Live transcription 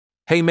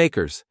Hey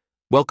makers,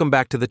 welcome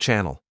back to the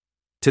channel.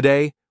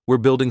 Today, we're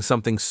building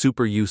something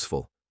super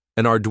useful,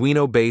 an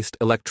Arduino-based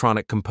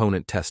electronic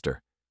component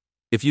tester.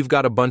 If you've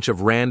got a bunch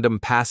of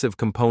random passive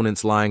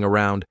components lying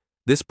around,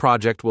 this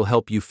project will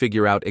help you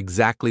figure out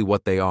exactly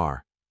what they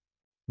are.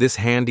 This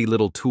handy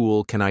little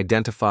tool can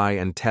identify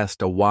and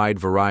test a wide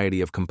variety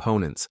of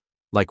components,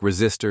 like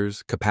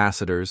resistors,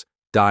 capacitors,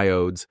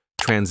 diodes,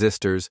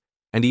 transistors,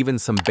 and even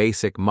some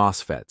basic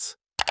MOSFETs.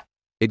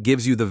 It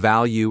gives you the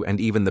value and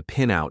even the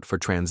pinout for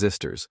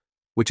transistors,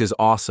 which is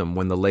awesome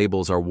when the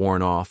labels are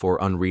worn off or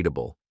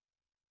unreadable.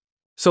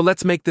 So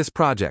let's make this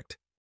project.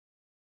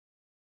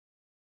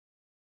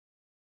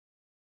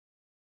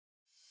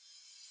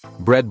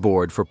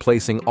 Breadboard for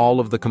placing all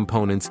of the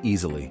components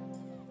easily.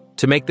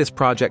 To make this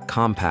project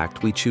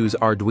compact, we choose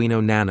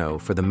Arduino Nano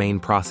for the main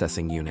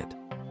processing unit.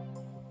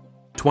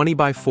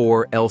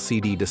 20x4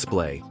 LCD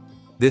display.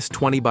 This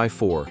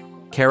 20x4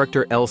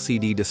 character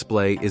LCD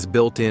display is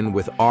built in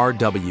with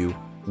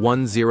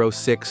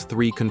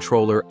RW1063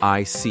 controller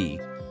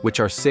IC, which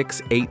are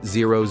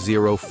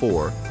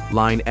 68004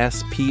 line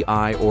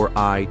SPI or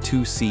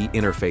I2C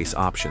interface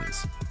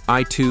options.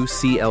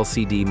 I2C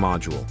LCD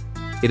module.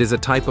 It is a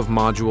type of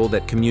module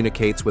that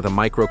communicates with a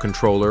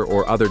microcontroller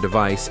or other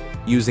device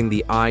using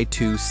the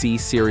I2C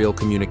serial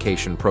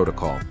communication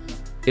protocol.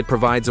 It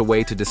provides a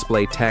way to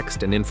display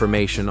text and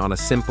information on a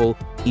simple,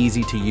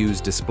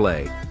 easy-to-use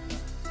display.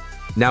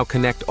 Now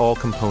connect all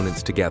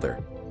components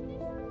together.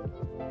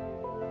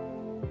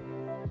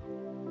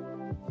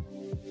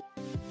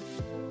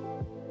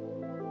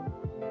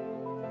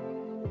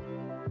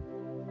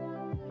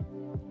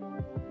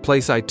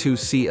 Place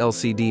I2C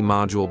LCD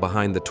module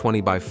behind the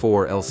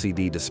 20x4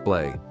 LCD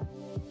display.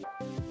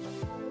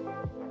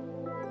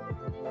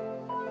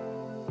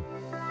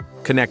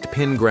 Connect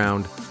pin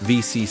ground,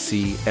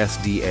 VCC,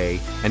 SDA,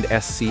 and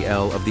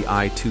SCL of the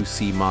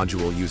I2C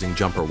module using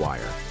jumper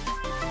wire.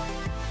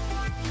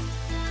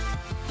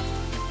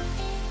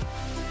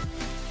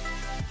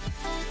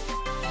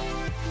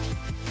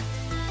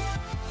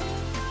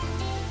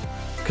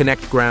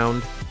 Connect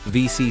ground,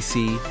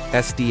 VCC,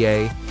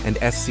 SDA, and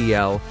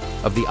SCL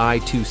of the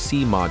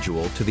I2C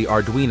module to the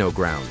Arduino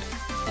ground,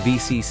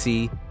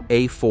 VCC,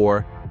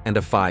 A4, and a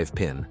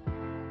 5-pin.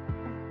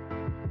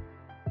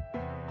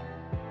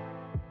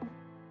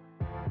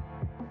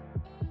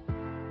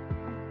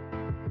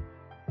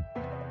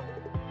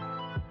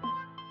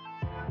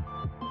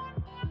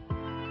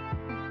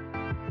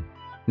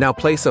 Now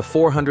place a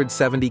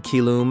 470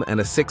 kilo and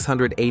a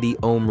 680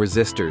 ohm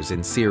resistors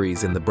in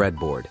series in the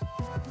breadboard.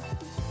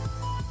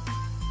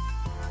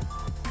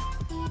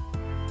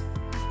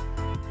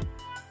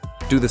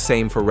 Do the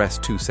same for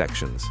rest 2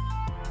 sections.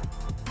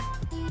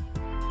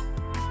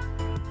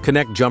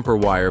 Connect jumper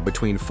wire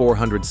between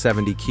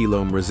 470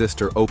 kilo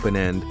resistor open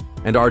end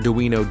and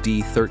Arduino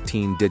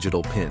D13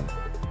 digital pin.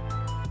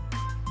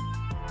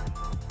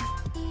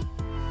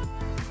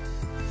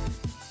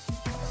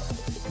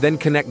 Then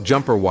connect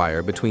jumper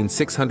wire between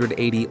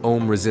 680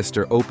 ohm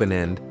resistor open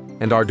end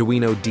and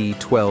Arduino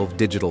D12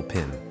 digital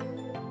pin.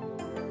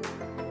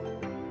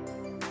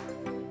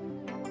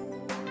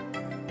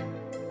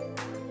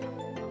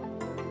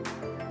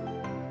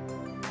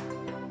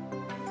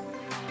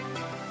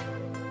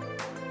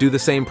 Do the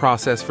same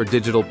process for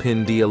digital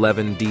pin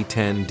D11,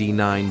 D10,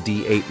 D9,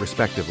 D8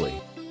 respectively.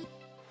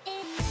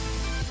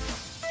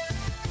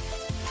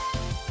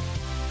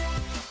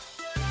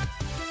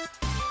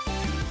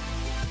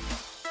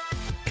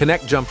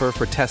 Connect jumper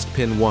for test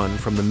pin 1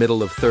 from the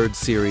middle of 3rd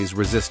series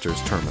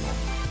resistors terminal.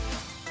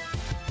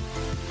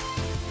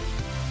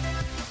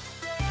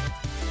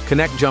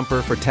 Connect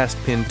jumper for test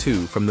pin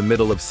 2 from the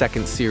middle of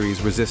 2nd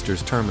series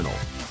resistors terminal.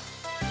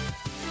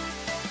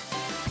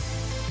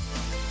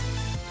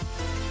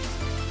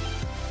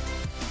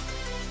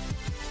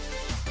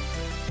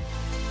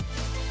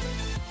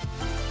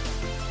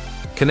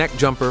 Connect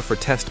jumper for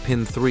test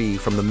pin 3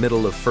 from the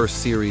middle of 1st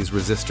series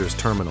resistors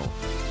terminal.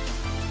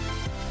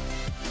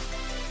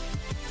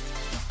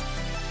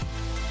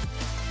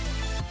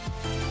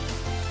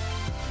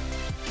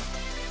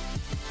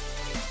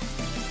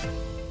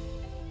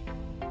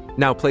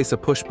 Now place a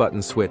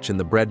push-button switch in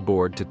the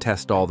breadboard to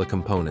test all the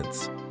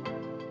components.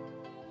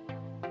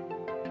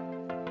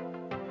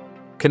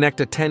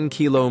 Connect a 10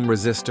 kilo ohm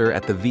resistor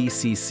at the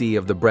VCC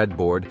of the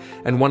breadboard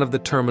and one of the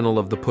terminal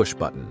of the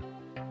push-button.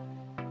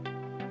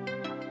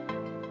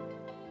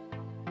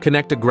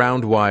 Connect a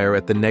ground wire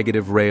at the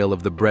negative rail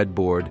of the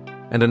breadboard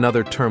and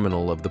another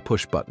terminal of the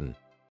push-button.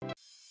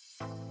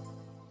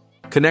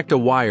 Connect a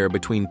wire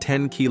between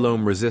 10 kilo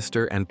ohm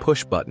resistor and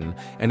push-button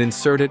and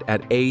insert it at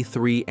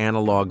A3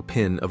 analog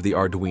pin of the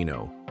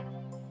Arduino.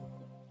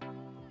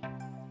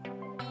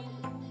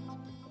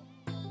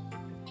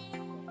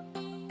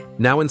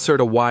 Now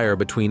insert a wire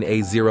between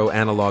A0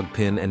 analog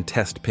pin and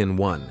test pin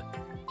 1.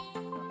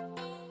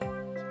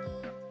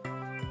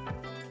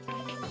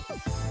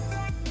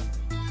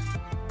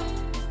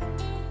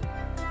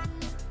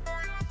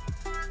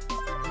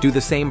 Do the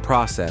same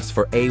process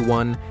for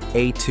A1,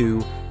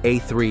 A2,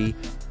 A3,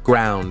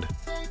 ground.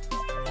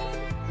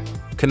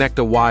 Connect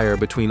a wire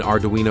between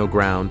Arduino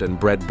ground and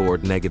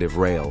breadboard negative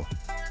rail.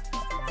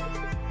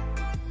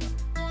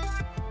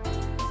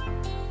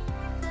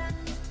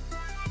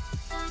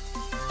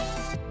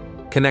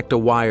 Connect a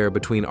wire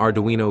between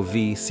Arduino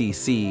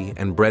VCC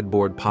and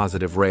breadboard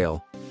positive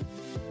rail.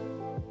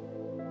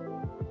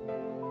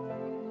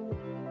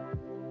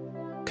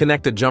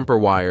 Connect a jumper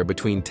wire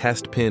between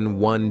test pin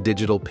 1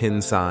 digital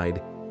pin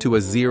side to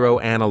a 0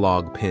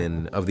 analog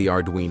pin of the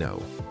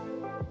Arduino.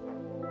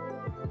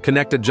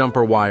 Connect a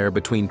jumper wire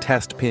between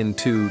test pin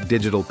 2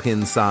 digital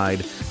pin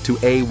side to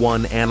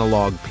A1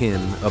 analog pin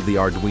of the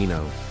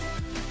Arduino.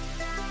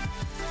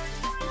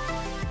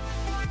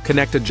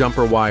 Connect a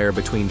jumper wire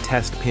between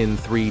test pin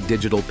 3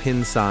 digital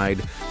pin side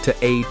to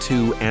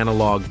A2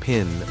 analog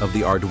pin of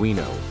the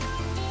Arduino.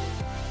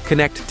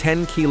 Connect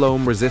 10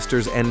 kΩ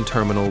resistors N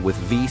terminal with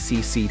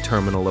VCC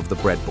terminal of the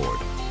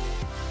breadboard.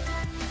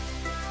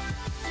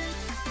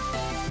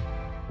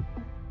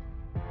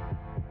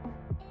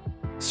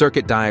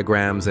 Circuit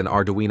diagrams and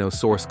Arduino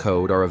source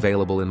code are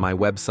available in my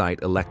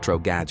website Electro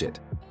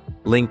Gadget.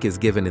 Link is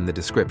given in the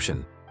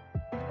description.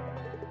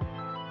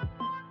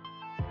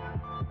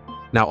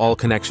 Now all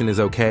connection is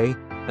okay,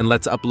 and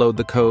let's upload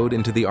the code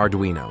into the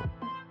Arduino.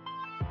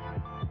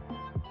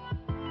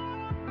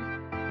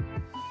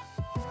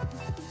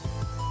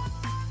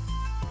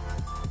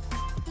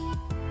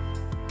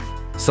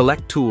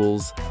 Select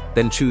Tools,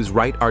 then choose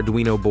Right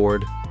Arduino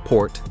Board,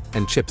 Port,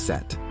 and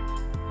Chipset.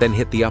 Then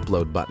hit the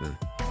Upload button.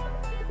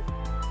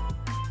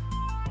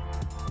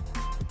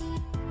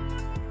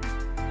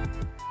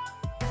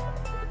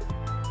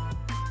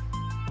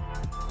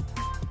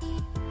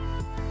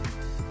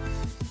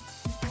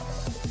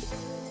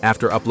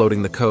 After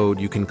uploading the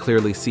code, you can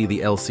clearly see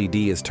the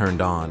LCD is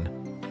turned on.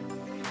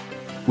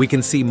 We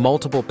can see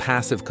multiple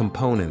passive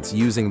components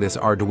using this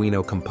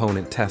Arduino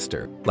Component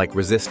Tester, like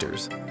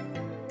resistors,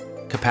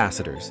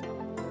 capacitors,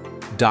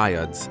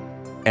 diodes,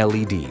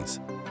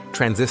 LEDs,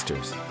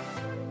 transistors,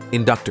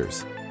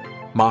 inductors,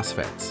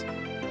 MOSFETs.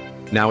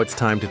 Now it's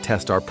time to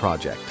test our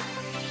project.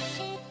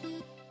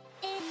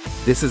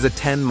 This is a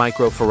 10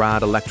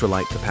 microfarad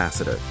electrolyte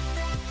capacitor.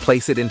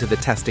 Place it into the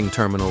testing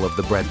terminal of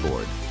the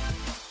breadboard.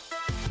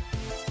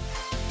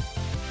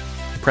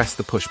 Press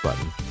the push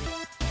button.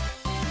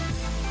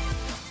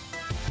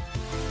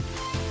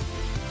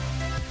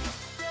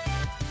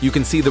 You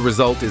can see the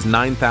result is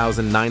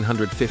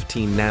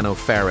 9,915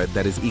 nanofarad,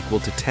 that is equal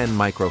to 10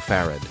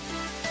 microfarad.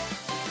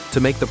 To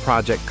make the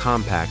project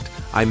compact,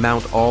 I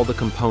mount all the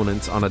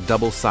components on a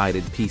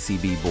double-sided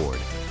PCB board.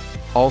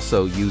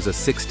 Also use a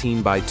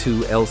 16 by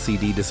 2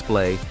 LCD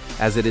display,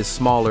 as it is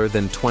smaller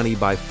than 20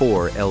 by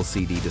 4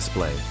 LCD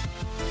display.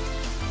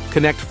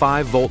 Connect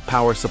 5-volt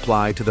power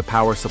supply to the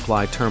power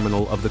supply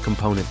terminal of the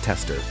component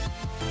tester.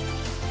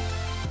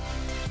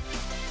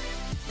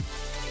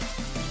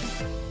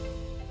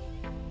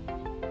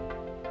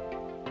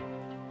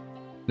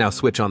 Now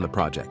switch on the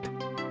project.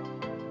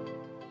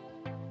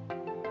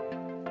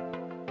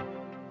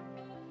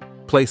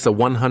 Place a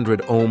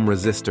 100 ohm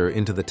resistor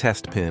into the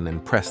test pin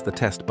and press the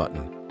test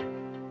button.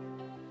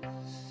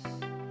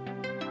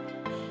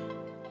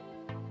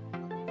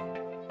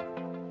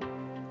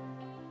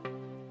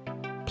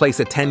 Place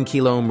a 10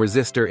 kΩ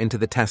resistor into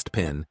the test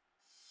pin.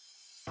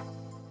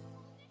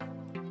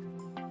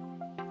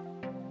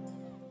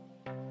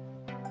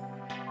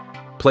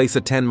 Place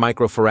a 10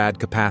 microfarad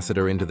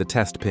capacitor into the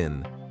test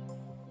pin.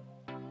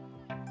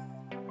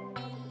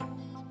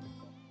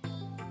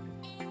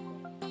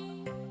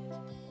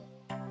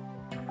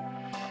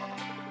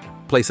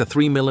 Place a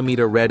 3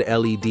 mm red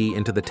LED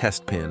into the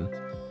test pin.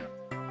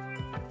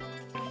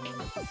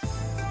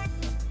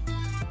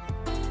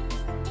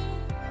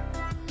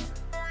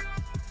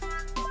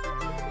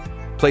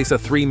 Place a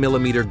 3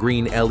 mm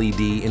green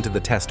LED into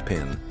the test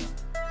pin.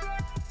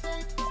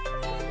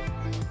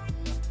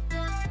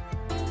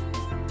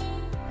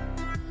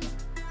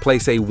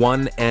 Place a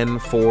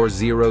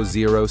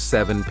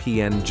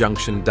 1N4007PN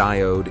junction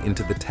diode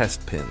into the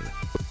test pin.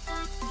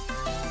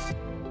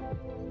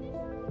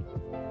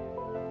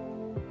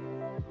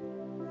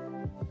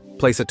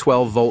 Place a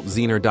 12-volt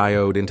Zener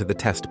diode into the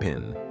test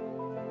pin.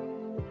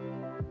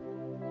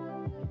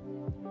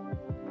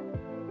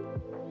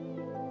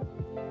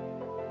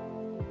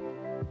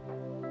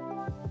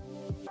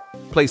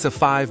 Place a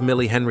 5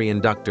 mH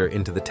inductor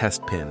into the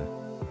test pin.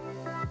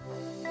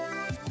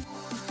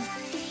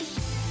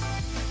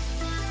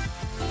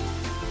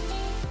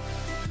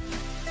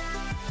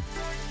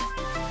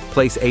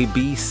 Place a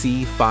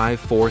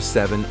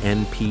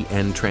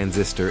BC547NPN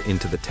transistor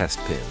into the test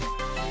pin.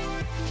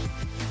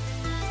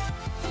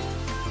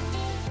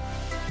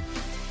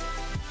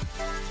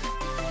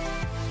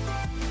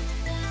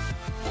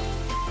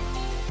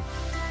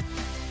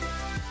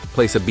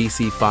 Place a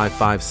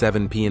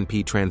BC557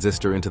 PNP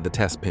transistor into the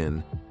test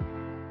pin.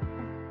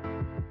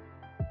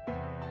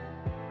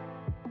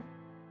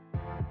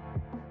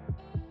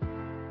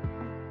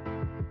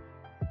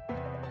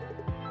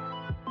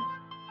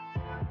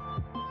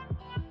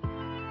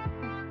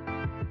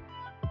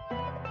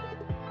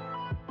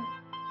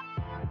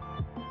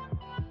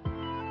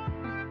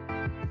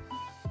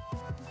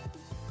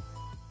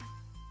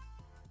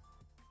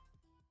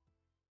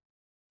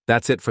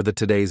 That's it for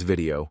today's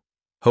video.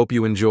 Hope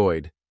you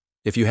enjoyed.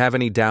 If you have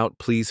any doubt,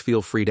 please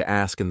feel free to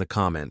ask in the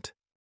comment.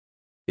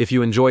 If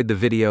you enjoyed the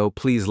video,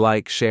 please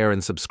like, share,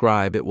 and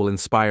subscribe. It will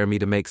inspire me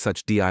to make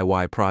such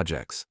DIY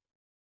projects.